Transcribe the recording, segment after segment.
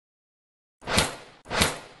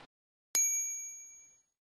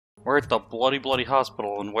We're at the bloody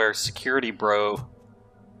hospital, and where security bro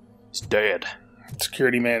is dead.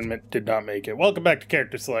 Security man did not make it. Welcome back to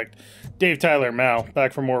Character Select. Dave, Tyler, Mal,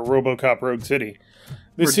 back for more Robocop Rogue City.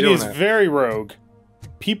 This city is very rogue.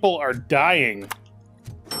 People are dying.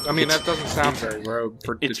 I mean, that doesn't sound very rogue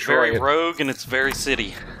for Detroit. It's very rogue, and it's very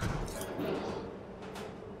city.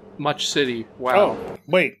 Much city. Wow. Oh,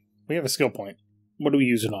 wait. We have a skill point. What do we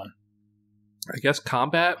use it on? I guess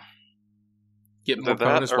combat? Get more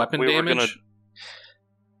bonus weapon damage?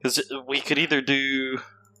 Because we could either do...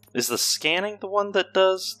 Is the scanning the one that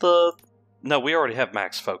does the... No, we already have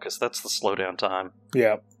max focus. That's the slowdown time.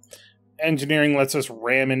 Yeah. Engineering lets us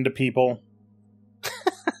ram into people.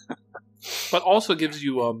 But also gives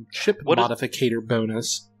you chip modificator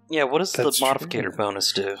bonus. Yeah, what does the modificator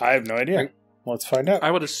bonus do? I have no idea. Let's find out.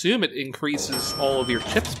 I would assume it increases all of your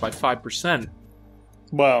chips by 5%.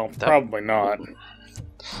 Well, probably not.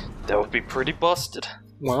 That would be pretty busted.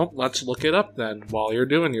 Well, let's look it up then, while you're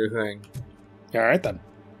doing your thing. Alright then.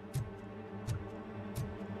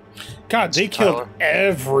 God, they killed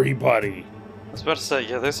everybody. I was about to say,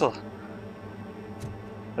 yeah, there's a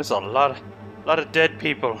lot of dead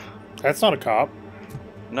people. That's not a cop.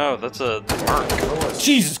 No, that's a merc.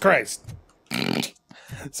 Jesus Christ.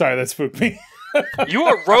 Sorry, that spooked me. You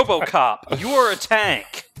are Robocop. You are a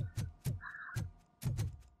tank.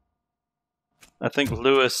 I think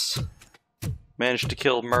Lewis managed to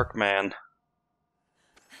kill Mercman.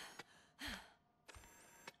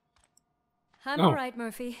 I'm alright,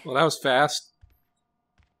 Murphy. Well, that was fast.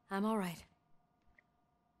 I'm alright.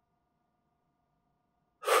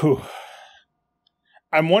 Whew.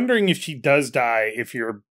 I'm wondering if she does die if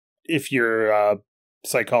you're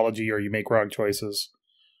psychology or you make wrong choices.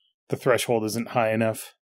 The threshold isn't high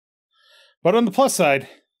enough. But on the plus side,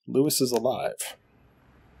 Lewis is alive.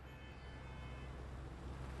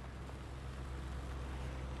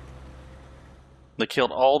 They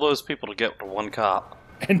killed all those people to get to one cop.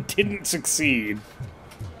 And didn't succeed.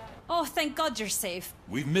 Oh, thank God you're safe.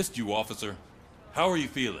 We've missed you, officer. How are you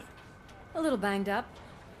feeling? A little banged up,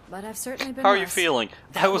 but I've certainly been How are you feeling?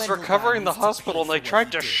 I was recovering in the hospital and they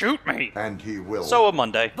tried to shoot me. And he will. So a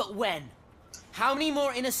Monday. But when? How many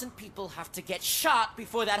more innocent people have to get shot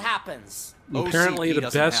before that happens? Apparently the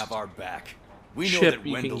best have our back. We know chip that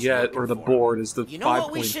you can Wendell's get, or the board, is the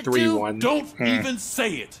 5.3 one. Don't even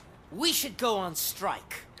say it! We should go on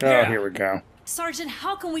strike. Oh, here we go. Sergeant,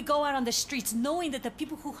 how can we go out on the streets knowing that the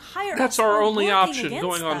people who hire That's us our are only working option, against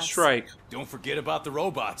going on us? strike. Don't forget about the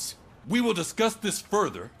robots. We will discuss this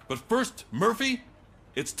further, but first, Murphy,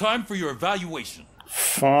 it's time for your evaluation.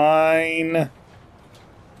 Fine.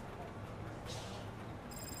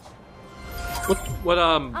 What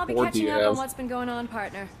I'll be board do catching you up on have? what's been going on,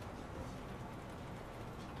 partner.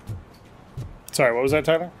 Sorry, what was that,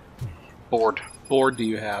 Tyler? Board do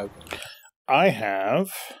you have? I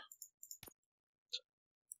have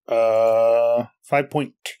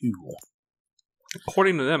 5.2.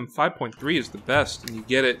 According to them, 5.3 is the best, and you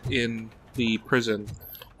get it in the prison.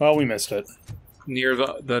 Well, we missed it. Near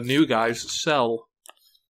the new guy's cell.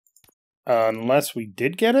 Unless we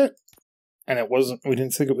did get it, and it wasn't. We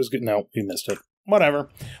didn't think it was good. No, we missed it. Whatever.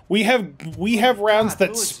 We have rounds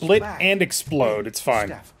that split and explode. It's fine.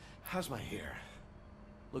 Steph, how's my hair?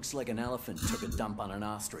 Looks like an elephant took a dump on an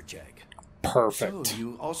ostrich egg. Perfect. So,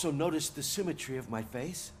 you also noticed the symmetry of my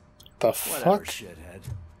face? The Whatever, fuck? shithead.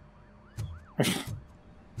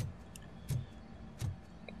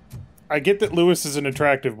 I get that Lewis is an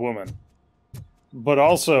attractive woman, but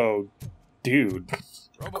also, dude,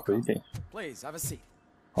 creepy. Please, have a seat.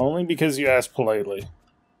 Only because you asked politely.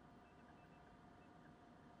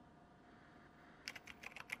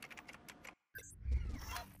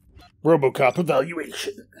 Robocop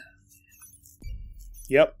evaluation.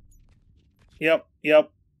 Yep.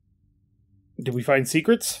 Did we find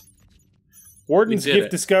secrets? Warden's gift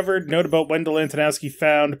discovered. Note about Wendell Antonowski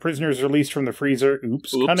found. Prisoners released from the freezer.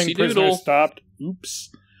 Oops. Cunning prisoners stopped. Oops.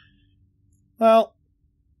 Well,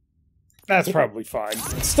 that's probably fine.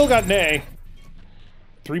 Still got an A.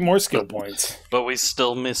 3 more skill points. But we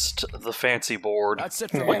still missed the fancy board. That's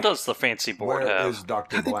it for What me. does the fancy board Where have? is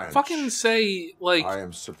Dr. Blanche? Fucking say, like, I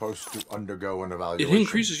am supposed to undergo an it evaluation.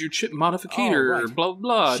 increases your chip modificator, Oh, right. blah,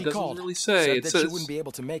 blah. It She doesn't called. really say. Said It that says... she wouldn't be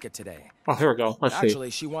able to make it today. Oh, here we go. Let's see.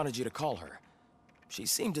 Actually, she wanted you to call her. She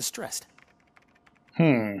seemed distressed.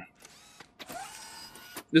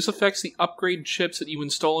 This affects the upgrade chips that you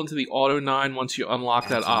install into the Auto 9 once you unlock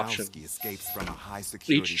that option.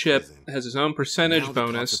 Each chip has its own percentage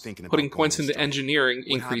bonus. Putting points into engineering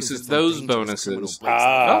increases those bonuses.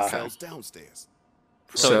 Okay.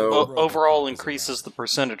 So overall increases the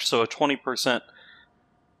percentage, so a 20%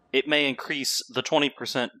 it may increase the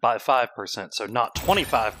 20% by 5%. So not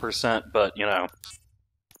 25%, but, you know.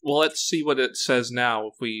 Well, let's see what it says now.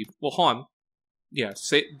 If we... Well, hold on. Yeah,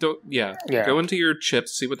 go into your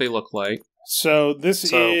chips, see what they look like. So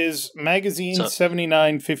this is magazine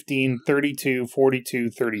 79, 15, 32, 42,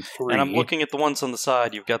 33. And I'm looking at the ones on the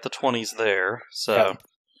side. You've got the 20s there. So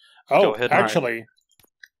go ahead. Actually,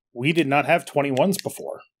 we did not have 21s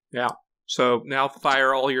before. Yeah. So now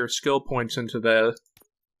fire all your skill points into the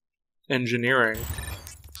engineering.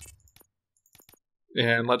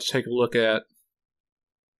 And let's take a look at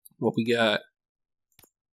what we got.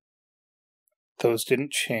 Those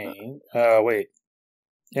didn't change. Wait.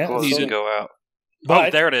 Yeah, these didn't go out.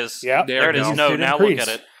 But, there it is. Yeah, there it is. No, now look at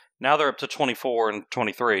it. Now they're up to 24 and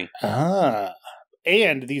 23. Ah.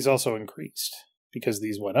 And these also increased because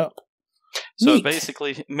these went up. So it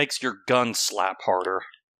basically makes your gun slap harder.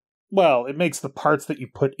 Well, it makes the parts that you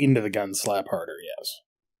put into the gun slap harder, yes.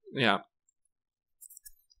 Yeah.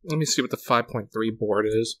 Let me see what the 5.3 board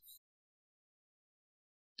is.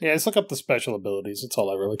 Yeah, let's look up the special abilities. That's all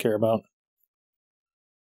I really care about.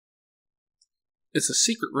 It's a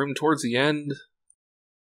secret room towards the end.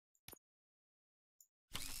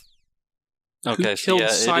 Okay, Who killed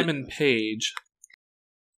Simon Page?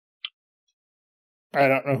 I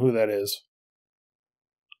don't know who that is.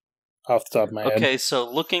 Off the top of my head. Okay,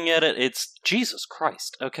 so looking at it, it's... Jesus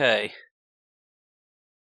Christ. Okay.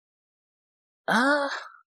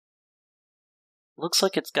 Looks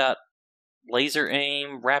like it's got laser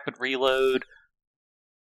aim, rapid reload.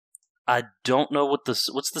 I don't know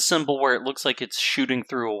what's the symbol where it looks like it's shooting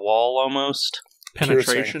through a wall almost.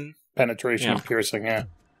 Penetration. Penetration and piercing, yeah.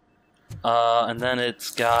 And then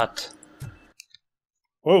it's got...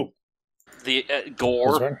 Whoa. The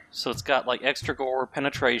gore, so it's got like extra gore,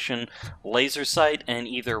 penetration, laser sight, and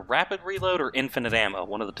either rapid reload or infinite ammo.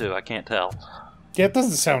 One of the two, I can't tell. Yeah, it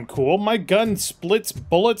doesn't sound cool. My gun splits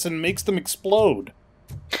bullets and makes them explode.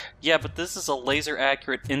 Yeah, but this is a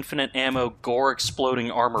laser-accurate, infinite ammo, gore-exploding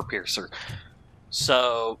armor piercer.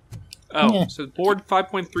 So... So board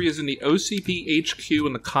 5.3 is in the OCP HQ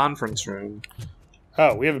in the conference room.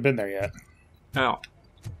 Oh, we haven't been there yet. Oh.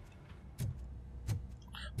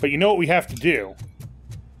 But you know what we have to do?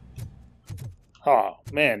 Oh,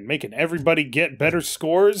 man, making everybody get better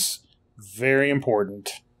scores? Very important.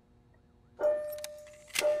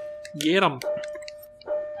 Get 'em.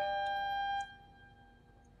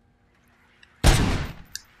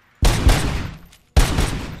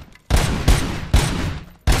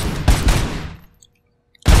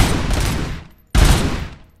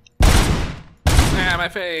 Ah, my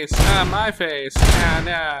face. Ah, my face. Ah,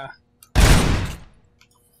 nah.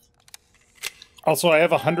 Also, I have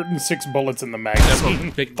 106 bullets in the magazine. That's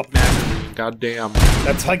a big magazine, goddamn.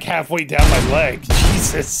 That's like halfway down my leg.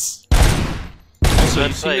 Jesus. Also,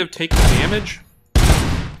 you seem to have taken damage?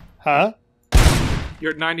 Huh?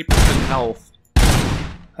 You're at 90% health.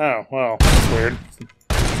 Oh, well, that's weird.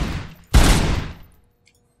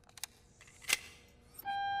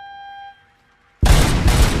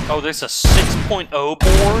 Oh, there's a 6.0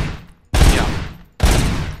 board? Yeah.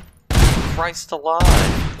 Christ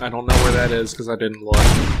alive. I don't know where that is because I didn't look.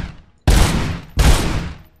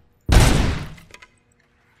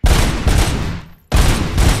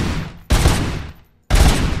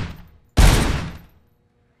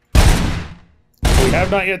 We have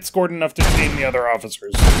not yet scored enough to detain the other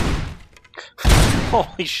officers.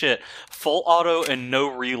 Holy shit. Full auto and no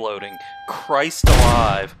reloading. Christ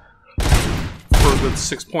alive. For the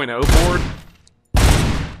 6.0 board?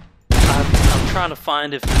 I'm trying to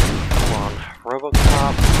find if... Hold on.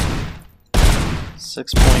 Robocop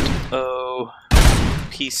 6.0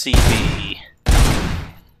 PCB.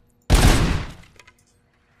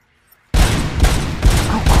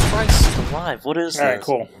 Oh, Christ alive. What is this? Alright,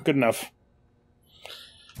 cool. Good enough.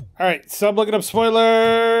 Alright, stop looking up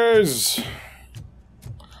spoilers!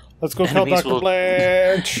 Let's go tell Dr.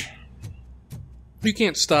 Blanche! You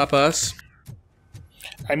can't stop us.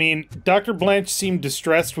 I mean, Dr. Blanche seemed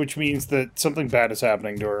distressed, which means that something bad is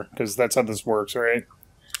happening to her, because that's how this works, right?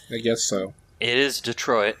 I guess so. It is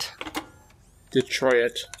Detroit.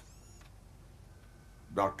 Detroit.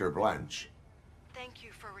 Dr. Blanche. Thank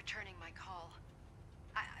you for returning my call.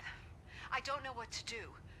 I don't know what to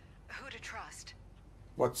do. Who to trust.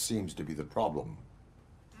 What seems to be the problem?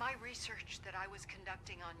 My research that I was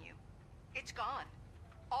conducting on you. It's gone.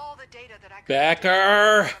 All the data that I could...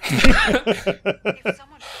 Becker! If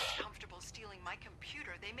someone feels comfortable stealing my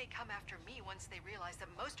computer, they may come after me once they realize that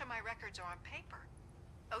most of my records are on paper.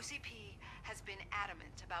 OCP has been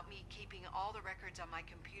adamant about me keeping all the records on my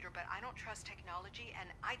computer, but I don't trust technology and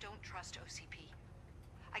I don't trust OCP.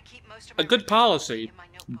 I keep most of my A good policy.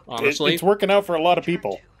 Honestly, it's working out for a lot of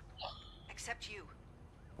people. Except you.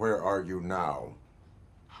 Where are you now?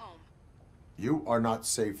 Home. You are not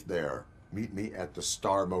safe there. Meet me at the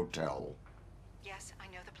Star Motel. Yes, I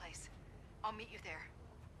know the place. I'll meet you there.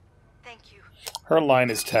 Thank you. Her line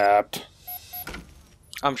is tapped.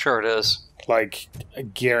 I'm sure it is. Like a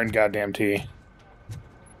Garen goddamn T.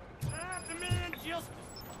 I demand justice.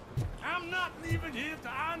 I'm not leaving here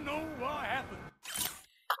till I know what happened.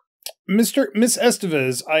 Miss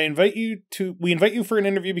Estevez, we invite you for an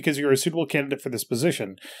interview because you're a suitable candidate for this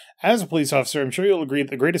position. As a police officer, I'm sure you'll agree that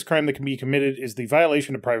the greatest crime that can be committed is the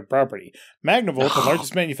violation of private property. Magnavolt, the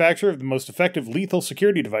largest manufacturer of the most effective lethal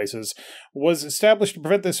security devices, was established to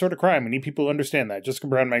prevent this sort of crime. We need people who understand that. Jessica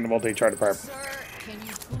Brown, Magnavolt HR Department. Sir, can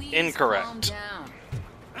you please Incorrect. calm down?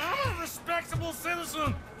 I'm a respectable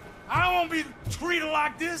citizen. I won't be treated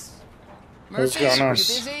like this. What's Murphy, going on? you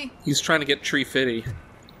busy? he's trying to get Tree Fitty.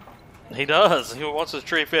 He does. He wants his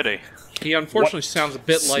tree fitty. He unfortunately sounds a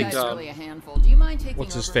bit like This guy's really a handful. Do you mind taking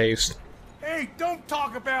what's his over? face? Hey, don't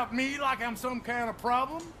talk about me like I'm some kind of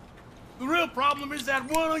problem. The real problem is that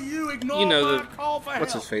one of you ignored You know my call for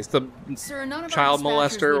what's help. his face? The Sir, none of our child dispatchers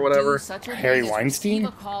molester or would whatever. do such a Harry thing as Weinstein?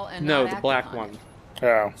 receive a call and no, not the act black upon one. it.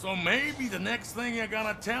 Oh. So maybe the next thing you're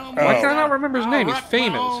gonna tell me. Why can't I not remember his I'll name? He's wreck my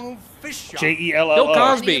famous. own fish shop. J-E-L-L-O. Bill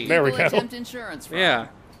Cosby. Plenty of There we people go. attempt insurance fraud. Yeah.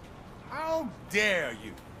 How dare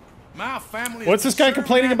you? My family. What's has this guy served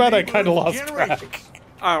complaining my about? I neighborhood kind of for lost generations. track.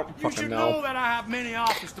 I don't You fucking should know know. that I have many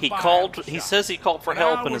offers to He buy called. out the He shop. says he called for And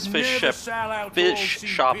help, I and would his fish never sell out to fish OCP,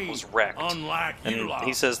 shop was wrecked. Unlike you And lot.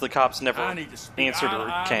 he says the cops never I need to speak answered eye to or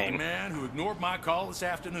eye with came. the man who ignored my call this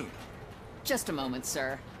afternoon. Just a moment,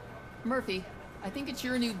 sir. Murphy, I think it's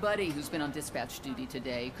your new buddy who's been on dispatch duty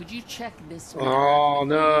today. Could you check this matter? Oh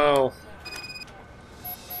no,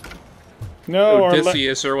 No,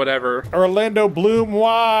 Odysseus or whatever. Orlando Bloom,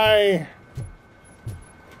 why?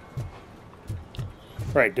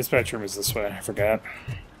 Right, dispatch room is this way. I forgot.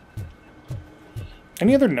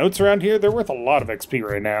 Any other notes around here? They're worth a lot of XP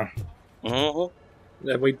right now.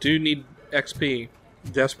 And we do need XP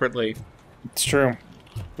desperately. It's true.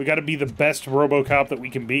 We gotta be the best Robocop that we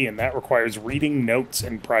can be, and that requires reading notes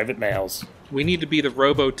and private mails. We need to be the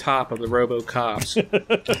Robo-top of the Robo-cops.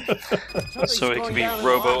 So it can be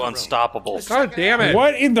Robo Unstoppable. God damn it!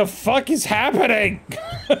 What in the fuck is happening?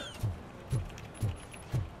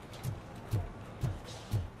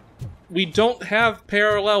 We don't have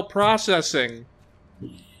parallel processing.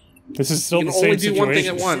 This is still You the can same only do one thing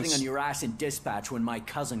situation. at once. Sitting on your ass in dispatch when my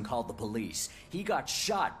cousin called the police. He got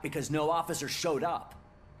shot because no officer showed up.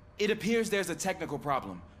 It appears there's a technical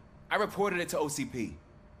problem. I reported it to OCP.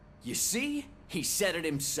 You see? He said it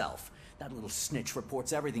himself. That little snitch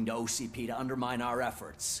reports everything to OCP to undermine our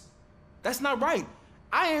efforts. That's not right.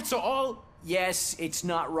 I answer all... Yes, it's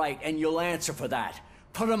not right, and you'll answer for that.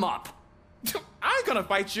 Put him up. I ain't gonna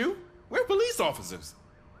fight you. We're police officers.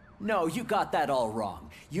 No, you got that all wrong.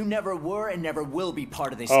 You never were and never will be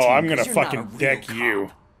part of this Oh, team. I'm gonna 'cause you're not fucking a real deck cop.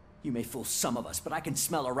 you. You may fool some of us, but I can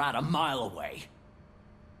smell a rat a mile away.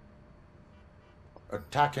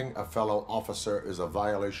 Attacking a fellow officer is a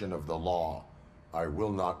violation of the law. I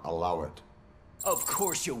will not allow it. Of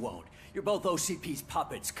course you won't. You're both OCP's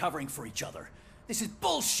puppets covering for each other. This is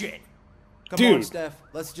bullshit. Come on, Dude. Steph.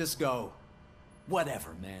 Let's just go.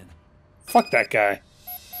 Whatever, man. Fuck that guy.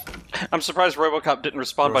 I'm surprised Robocop didn't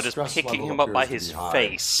respond Your by just stress picking level him up by appears his to be high.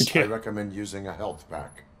 face. I recommend using a health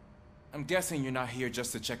pack. I'm guessing you're not here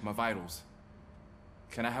just to check my vitals.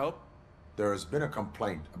 Can I help? There has been a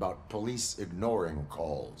complaint about police ignoring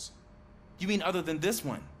calls. You mean other than this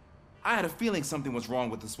one? I had a feeling something was wrong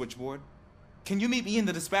with the switchboard. Can you meet me in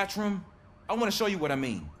the dispatch room? I want to show you what I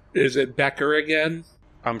mean. Is it Becker again?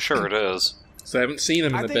 I'm sure it is. So I haven't seen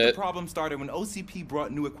him in I a think bit. the problem started when OCP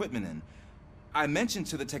brought new equipment in. I mentioned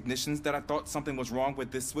to the technicians that I thought something was wrong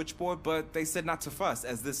with this switchboard, but they said not to fuss,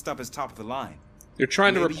 as this stuff is top of the line. They're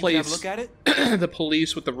trying to Maybe you can have a replace look at it? the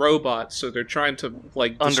police with the robots, so they're trying to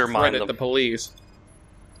like Undermine discredit them. the police.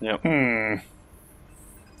 Yep.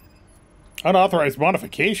 Unauthorized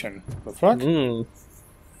modification. The fuck?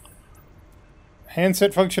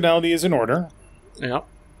 Handset functionality is in order. Yep.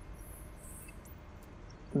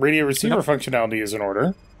 Radio receiver functionality is in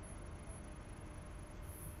order.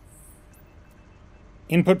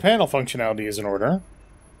 Input panel functionality is in order.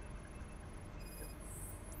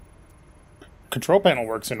 Control panel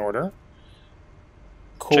works in order.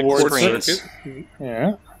 Check the Coordinates. screens.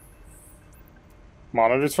 Yeah.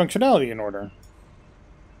 Monitors functionality in order.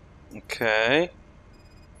 Okay.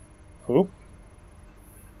 Oop.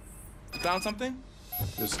 Found something?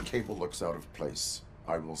 This cable looks out of place.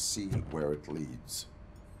 I will see where it leads.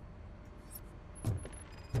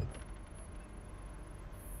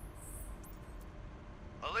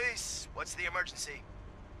 What's the emergency?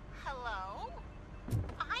 Hello?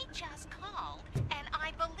 I just called, and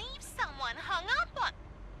I believe someone hung up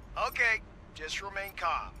on... Okay, just remain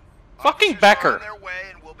calm. Fucking Officers Becker. are on their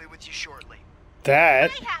way, and we'll be with you shortly.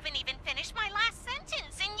 That I haven't even finished my last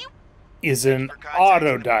sentence, and you... is an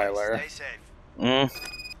auto dialer. Stay safe.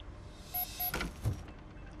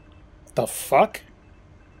 The fuck?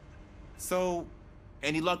 So,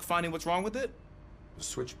 any luck finding what's wrong with it? The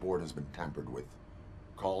switchboard has been tampered with.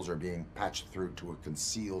 Calls are being patched through to a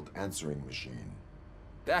concealed answering machine.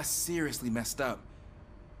 That's seriously messed up.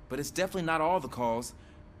 But it's definitely not all the calls.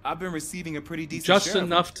 I've been receiving a pretty decent Just share of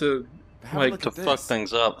enough to, Have a like, look To at this. fuck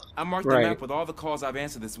things up. I marked Right. the map with all the calls I've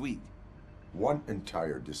answered this week. One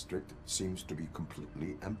entire district seems to be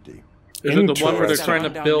completely empty. Is it the one where they're That trying to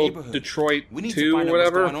rundown build neighborhood. Detroit We need 2 to or find out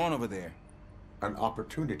whatever? what's going on over there. An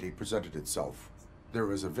opportunity presented itself.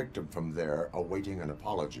 There is a victim from there awaiting an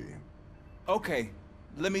apology. Okay,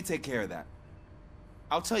 let me take care of that.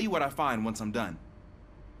 I'll tell you what I find once I'm done.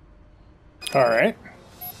 Alright.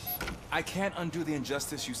 I can't undo the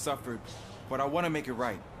injustice you suffered, but I want to make it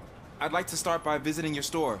right. I'd like to start by visiting your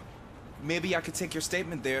store. Maybe I could take your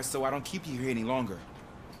statement there so I don't keep you here any longer.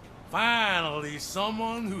 Finally,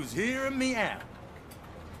 someone who's hearing me out.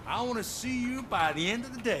 I want to see you by the end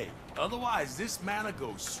of the day. Otherwise, this matter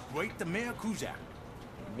goes straight to Mayor Kuzak.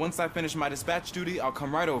 Once I finish my dispatch duty, I'll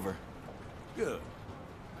come right over. Good.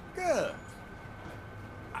 Good.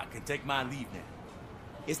 I can take my leave now.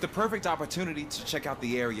 It's the perfect opportunity to check out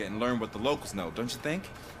the area and learn what the locals know, don't you think?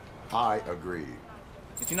 I agree.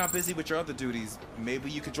 If you're not busy with your other duties,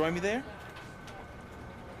 maybe you could join me there?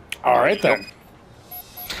 Alright then.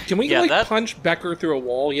 Can we, Yeah, like, that- punch Becker through a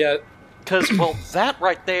wall yet? Because, well, that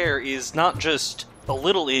right there is not just a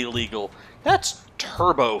little illegal. That's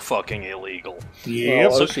turbo fucking illegal. Yeah.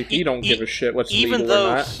 Well, So OCP don't give a shit what's Even legal or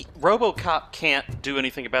though not. Robocop can't do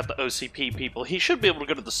anything about the OCP people, he should be able to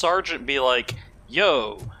go to the sergeant and be like,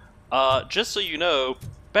 yo, just so you know,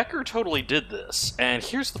 Becker totally did this, and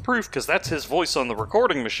here's the proof, because that's his voice on the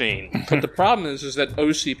recording machine. But the problem is that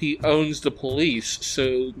OCP owns the police,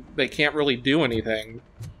 so they can't really do anything.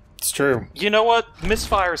 It's true. You know what?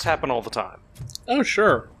 Misfires happen all the time. Oh,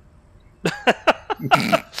 sure.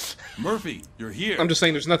 Murphy, you're here. I'm just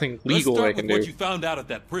saying there's nothing legal Let's they start can with what do. you found out at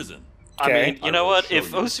that prison. I Okay. mean, you know what?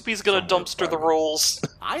 If OCP's gonna dumpster the rules...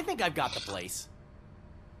 I think I've got the place.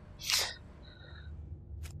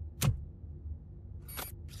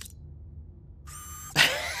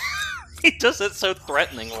 He does it so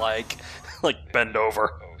threatening, like bend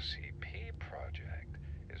over. OCP project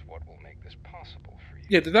is what will make this possible for you.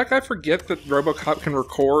 Yeah, did that guy forget that Robocop can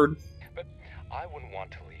record? But I wouldn't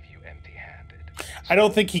want to leave you empty-handed. I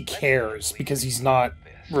don't think he cares because he's not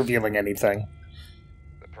revealing anything.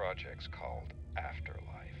 The project's called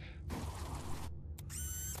Afterlife.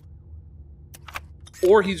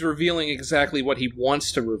 Or he's revealing exactly what he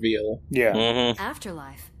wants to reveal. Yeah. Mm-hmm.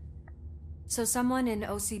 Afterlife. So someone in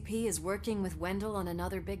OCP is working with Wendell on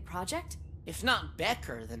another big project? If not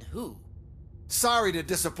Becker, then who? Sorry to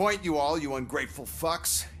disappoint you all, you ungrateful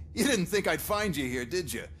fucks. You didn't think I'd find you here,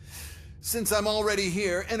 did you? Since I'm already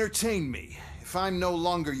here, entertain me. If I'm no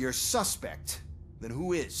longer your suspect, then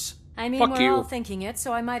who is? I mean, Fuck we're you. all thinking it,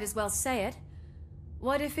 so I might as well say it.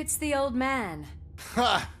 What if it's the old man?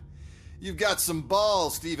 Ha! You've got some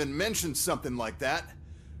balls to even mention something like that.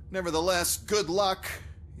 Nevertheless, good luck.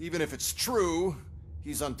 Even if it's true,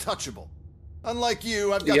 he's untouchable. Unlike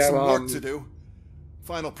you, I've got Yeah, some work to do.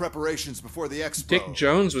 Final preparations before the expo. Dick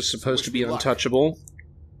Jones was supposed to be untouchable.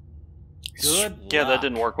 Good. Yeah, that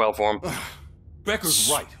didn't work well for him. Becker's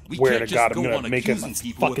right. We Swear can't to God, just I'm go gonna on make him accusing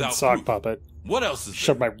a people fucking without sock proof. puppet. What else is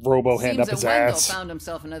Shove my robo hand Seems up his that Wendell ass. found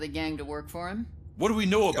himself another gang to work for him. What do we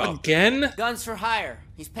know about Again? Guns for hire.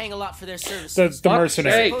 He's paying a lot for their services. The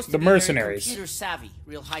mercenaries. Supposed to The be very mercenaries. Computer savvy,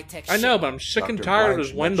 real high tech. I know, but I'm sick and Dr. tired of Blanche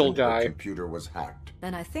this Wendell mentioned the guy. computer was hacked.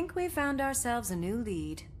 Then I think we found ourselves a new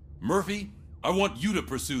lead. Murphy, I want you to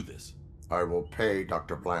pursue this. I will pay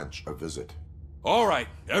Dr. Blanche a visit. All right,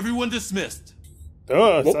 everyone dismissed.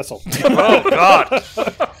 Cecil. Oh, God.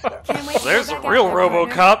 Can't wait to There's go a back real out there,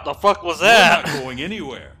 partner. Robocop. The fuck was We're that? not going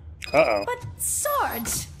anywhere. Uh-oh. But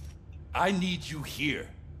Sarge! I need you here.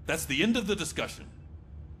 That's the end of the discussion.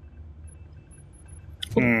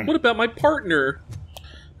 What about my partner?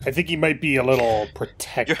 I think he might be a little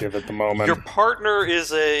protective at the moment. Your partner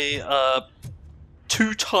is a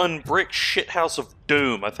 2-ton brick shithouse of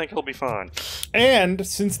doom. I think he'll be fine. And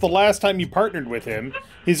since the last time you partnered with him,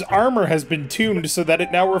 his armor has been tuned so that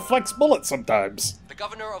it now reflects bullets sometimes. The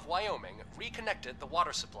governor of Wyoming reconnected the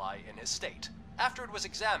water supply in his state. after it was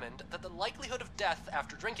examined that the likelihood of death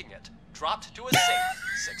after drinking it dropped to a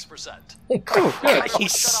safe 6%. It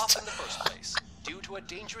was shut off in the first place due to a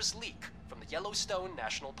dangerous leak from the Yellowstone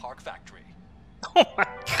National Park factory. Oh my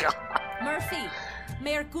god. Murphy,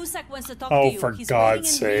 Mayor Cusack wants to talk Oh, to you. for He's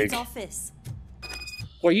God's waiting in Reed's sake. office.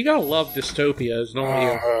 Well, you gotta love dystopias, don't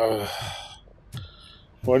you?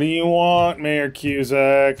 What do you want, Mayor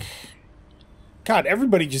Cusack? God,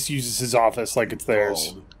 everybody just uses his office like it's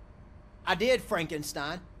theirs. I did,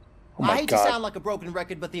 Frankenstein. Oh my I hate God. to sound like a broken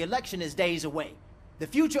record, but the election is days away. The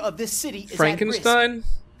future of this city is Frankenstein? at risk.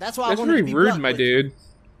 That's why I That's wanted very to be rude, blunt my with you. dude.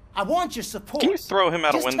 I want your support. Can you throw him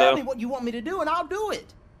out a Just window? tell me what you want me to do, and I'll do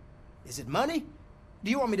it. Is it money?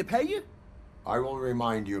 Do you want me to pay you? I will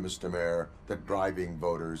remind you, Mr. Mayor, that bribing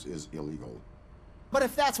voters is illegal. But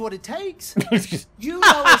if that's what it takes, you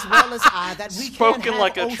know as well as I that we Spoken can't have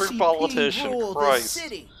like a OCP true politician, rule Christ. this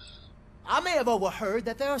city. I may have overheard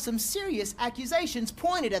that there are some serious accusations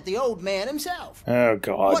pointed at the old man himself. Oh,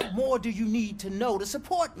 God. What more do you need to know to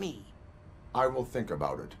support me? I will think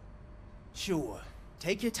about it. Sure.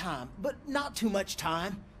 Take your time, but not too much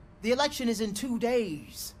time. The election is in 2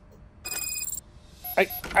 days.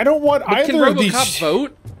 I don't want But can either of these. RoboCop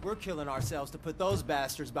vote? We're killing ourselves to put those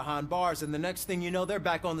bastards behind bars, and the next thing you know, they're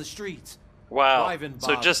back on the streets. Wow. Driving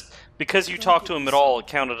So Bob. just because you talked to him at all, it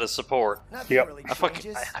counted as support. Nothing Yep. really I fucking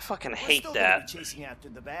changes. I fucking We're hate still gonna that. be chasing after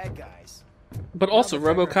the bad guys. But also,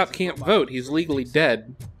 RoboCop can't vote. He's legally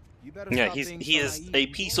dead. You better Yeah, stop being he so is naive. a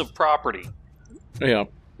piece of property. Yeah,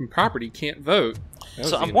 property can't vote. That was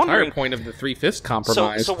So the I'm entire wondering- point of the 3/5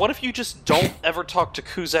 compromise. So what if you just don't ever talk to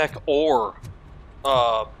Cusack or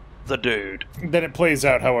the dude? Then it plays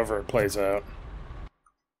out however it plays out.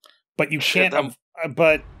 But you Shit, can't.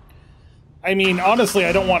 But I mean, honestly,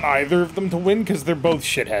 I don't want either of them to win because they're both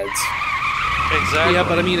shitheads. Exactly. Yeah,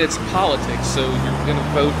 but I mean, it's politics, so you're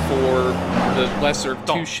gonna vote for the lesser of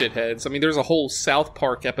two shitheads. I mean, there's a whole South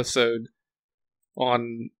Park episode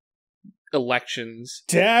on elections.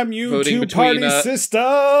 Damn you, voting two-party between,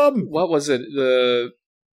 system! What was it?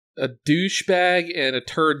 A douchebag and a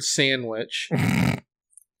turd sandwich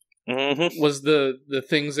was the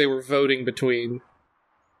things they were voting between.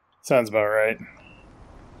 Sounds about right.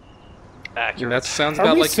 Accurate. And that sounds Are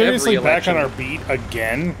about we like seriously every back election. on our beat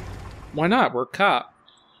again? Why not? We're a cop.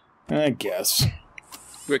 I guess.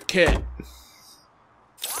 We're a kid.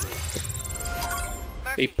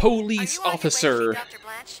 A police officer.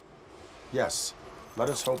 Yes. Let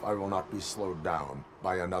us hope I will not be slowed down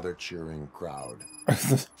by another cheering crowd.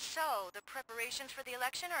 So, the preparations for the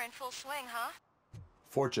election are in full swing, huh?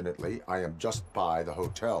 Fortunately, I am just by the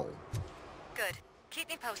hotel. Good. Keep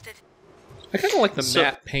me posted. I kind of like the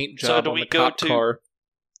matte paint job on the cop car.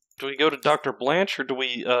 Do we go to Dr. Blanche or do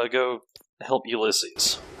we go help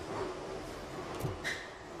Ulysses?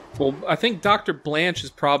 Well, I think Dr. Blanche is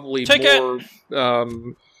probably Ticket!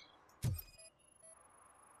 more,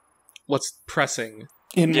 what's pressing.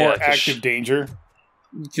 In more active danger.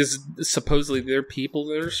 Because supposedly there are people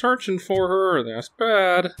that are searching for her, and that's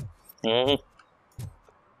bad.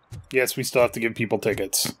 Yes, we still have to give people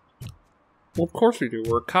tickets. Well, of course we do.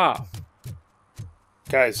 We're a cop.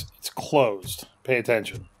 Guys, it's closed. Pay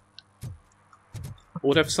attention.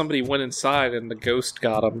 What if somebody went inside and the ghost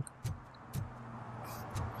got him?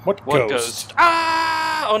 What ghost?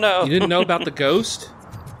 Ah! Oh no! You didn't know about the ghost?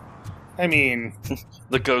 I mean,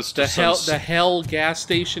 the ghost. The hell gas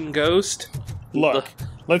station ghost. Look,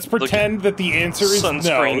 let's pretend that the answer is no.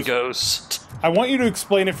 Sunscreen ghost. I want you to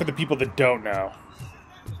explain it for the people that don't know.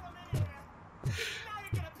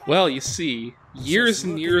 Well, you see, years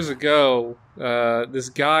and years ago, this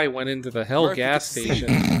guy went into the Hell gas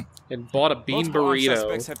station and bought a bean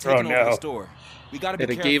burrito. Oh no! We gotta be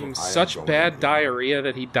And it careful. gave him such bad diarrhea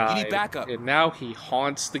that he died. backup. And now he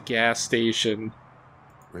haunts the gas station.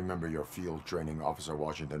 Remember your field training, Officer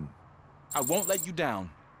Washington. I won't let you down.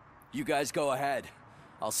 You guys go ahead.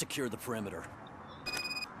 I'll secure the perimeter.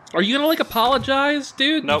 Are you gonna like apologize,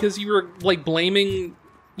 dude? Nope. Because you were like blaming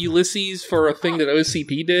Ulysses for a thing that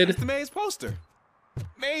OCP did? That's the mayor's poster.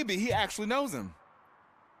 Maybe he actually knows him.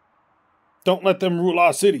 Don't let them rule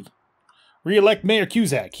our city. Re-elect Mayor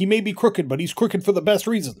Cusack. He may be crooked, but he's crooked for the best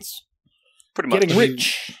reasons. Pretty much. Getting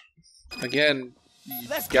rich. Again, you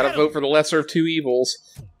gotta vote for the lesser of two evils.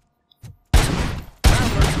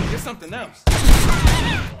 There's something else.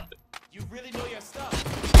 You really know your stuff.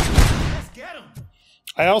 Let's get him.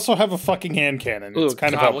 I also have a fucking hand cannon. It's Ooh,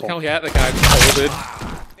 kind of God, helpful. look how that guy folded.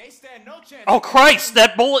 Oh Christ!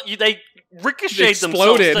 That bullet, they ricocheted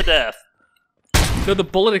themselves Exploded. to death. No, the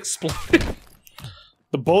bullet exploded.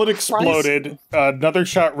 The bullet exploded. Another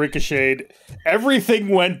shot ricocheted. Everything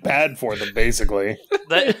went bad for them, basically.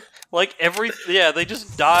 Like, yeah, they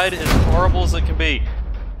just died as horrible as it can be.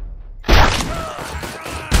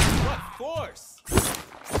 What force?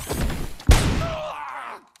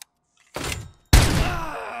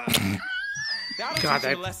 God,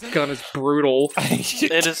 that gun is brutal.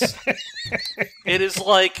 It is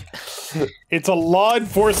like... It's a law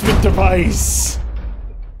enforcement device.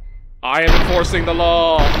 I am enforcing the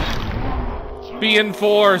law. Be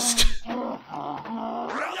enforced.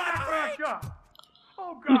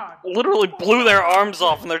 Literally blew their arms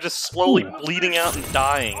off, and they're just slowly bleeding out and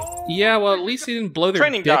dying. Yeah, well, at least he didn't blow their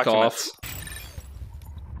Training dick documents.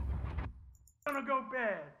 off.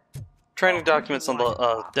 Training documents on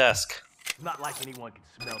the desk. Not like anyone can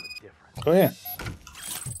smell the difference. Oh, yeah.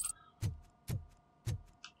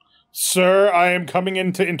 Sir, I am coming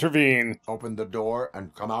in to intervene. Open the door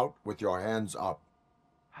and come out with your hands up.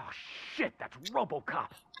 Oh, shit, that's Robocop.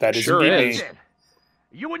 That is indeed me.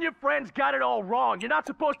 You and your friends got it all wrong. You're not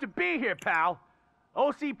supposed to be here, pal.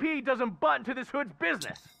 OCP doesn't butt into this hood's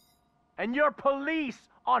business. And you're police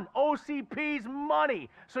on OCP's money,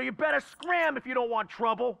 so you better scram if you don't want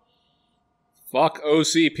trouble. Fuck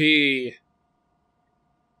OCP.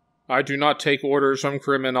 I do not take orders from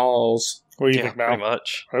criminals. What do you think, Mal? Pretty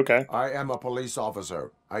much. Okay. I am a police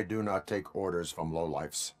officer. I do not take orders from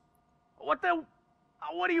lowlifes. What do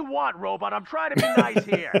you want, robot? I'm trying to be nice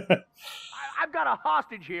here. I've got a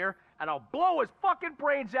hostage here, and I'll blow his fucking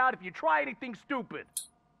brains out if you try anything stupid.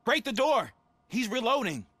 Break the door! He's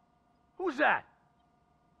reloading. Who's that?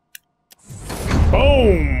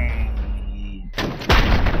 Boom!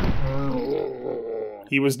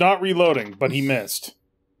 He was not reloading, but he missed.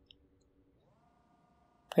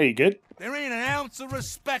 Hey, you good? There ain't an ounce of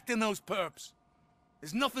respect in those perps.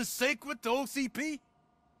 There's nothing sacred to OCP,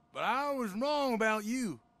 but I was wrong about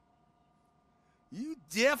you. You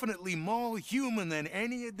definitely more human than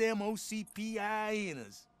any of them OCP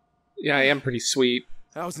hyenas. Yeah, I am pretty sweet.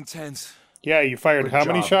 That was intense. Yeah, you fired Good how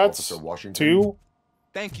many job, shots? Officer Washington. 2?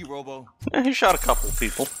 Thank you, Robo. He shot a couple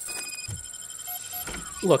people.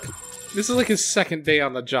 Look, this is like his second day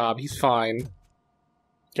on the job. He's fine.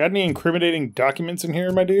 Got any incriminating documents in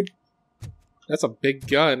here, my dude? That's a big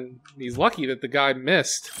gun. He's lucky that the guy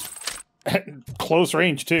missed. Close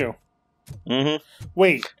range, too. Mm-hmm.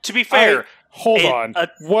 Wait. To be fair... Hold on.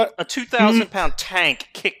 What? A 2,000-pound tank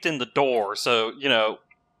kicked in the door, so, you know...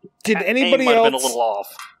 Did anybody might have else been a little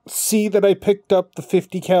off. see that I picked up the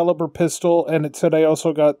 50 caliber pistol and it said I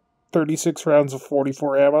also got 36 rounds of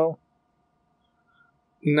 44 ammo?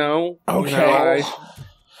 No. Okay. No.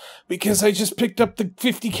 Because I just picked up the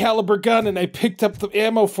 50 caliber gun and I picked up the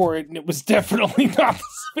ammo for it and it was definitely not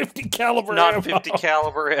 50 caliber ammo. Not 50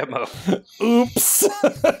 caliber ammo. Oops.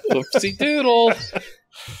 Oopsie doodle.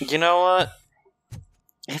 You know what?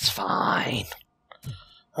 It's fine.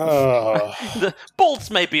 The bolts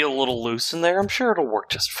may be a little loose in there. I'm sure it'll work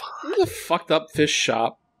just fine. It's a fucked up fish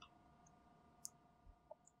shop.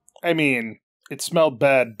 I mean, it smelled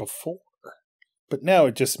bad before, but now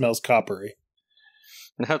it just smells coppery.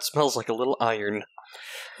 Now it smells like a little iron.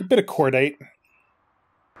 A bit of cordite.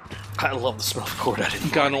 I love the smell of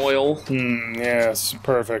cordite. Gun oil. Yes,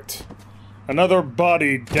 perfect. Another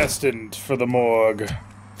body destined for the morgue.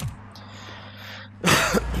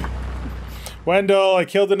 Wendell, I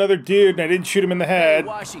killed another dude and I didn't shoot him in the head. Hey,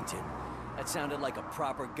 Washington, that sounded like a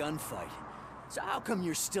proper gunfight. So how come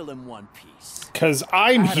you're still in one piece? 'Cause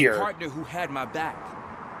I'm I had here. a partner who had my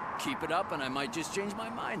back. Keep it up and I might just change my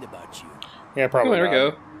mind about you. Yeah, probably. There we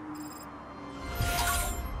go.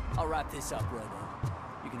 I'll wrap this up, Robo.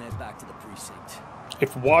 You can head back to the precinct.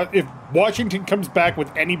 If Washington comes back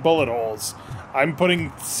with any bullet holes, I'm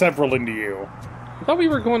putting several into you. I thought we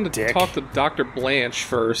were going to talk to Dr. Blanche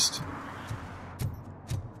first.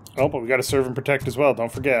 Oh, but we gotta serve and protect as well,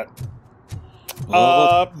 don't forget.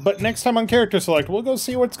 But next time on Character Select, we'll go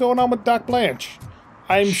see what's going on with Doc Blanche.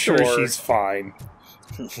 I'm sure she's fine.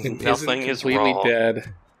 Nothing is completely wrong.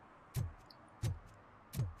 Dead.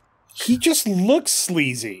 He just looks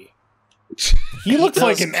sleazy. He looks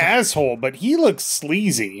like an asshole, but he looks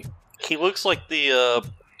sleazy. He looks like the,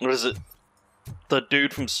 what is it? The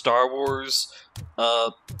dude from Star Wars,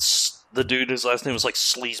 the dude whose last name was like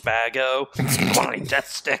Sleazebago. Fine,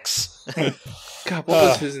 death sticks. God, what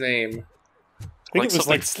was his name? I think it was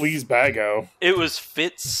like Sleazebago. It was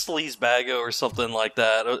Fitz Sleazebago or something like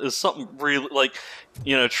that. It was something really, like,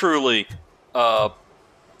 you know, truly,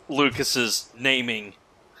 Lucas's naming,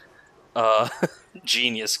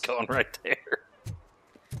 genius going right there.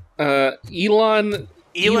 Elon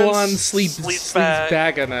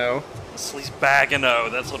Sleazebagano.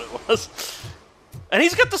 Sleazebagano, that's what it was. And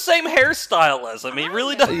he's got the same hairstyle as him. He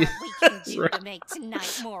really does. We can do to make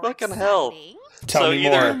tonight more Fucking hell. Tell me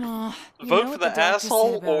either more. vote for the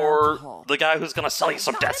asshole or the guy who's going to sell you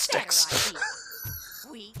some death sticks.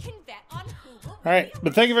 Alright,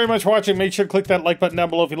 but thank you very much for watching. Make sure to click that like button down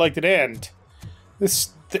below if you liked it, and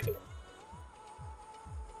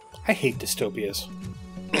I hate dystopias.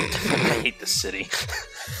 I hate the city.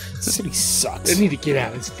 The city sucks. I need to get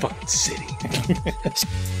out of this fucking city.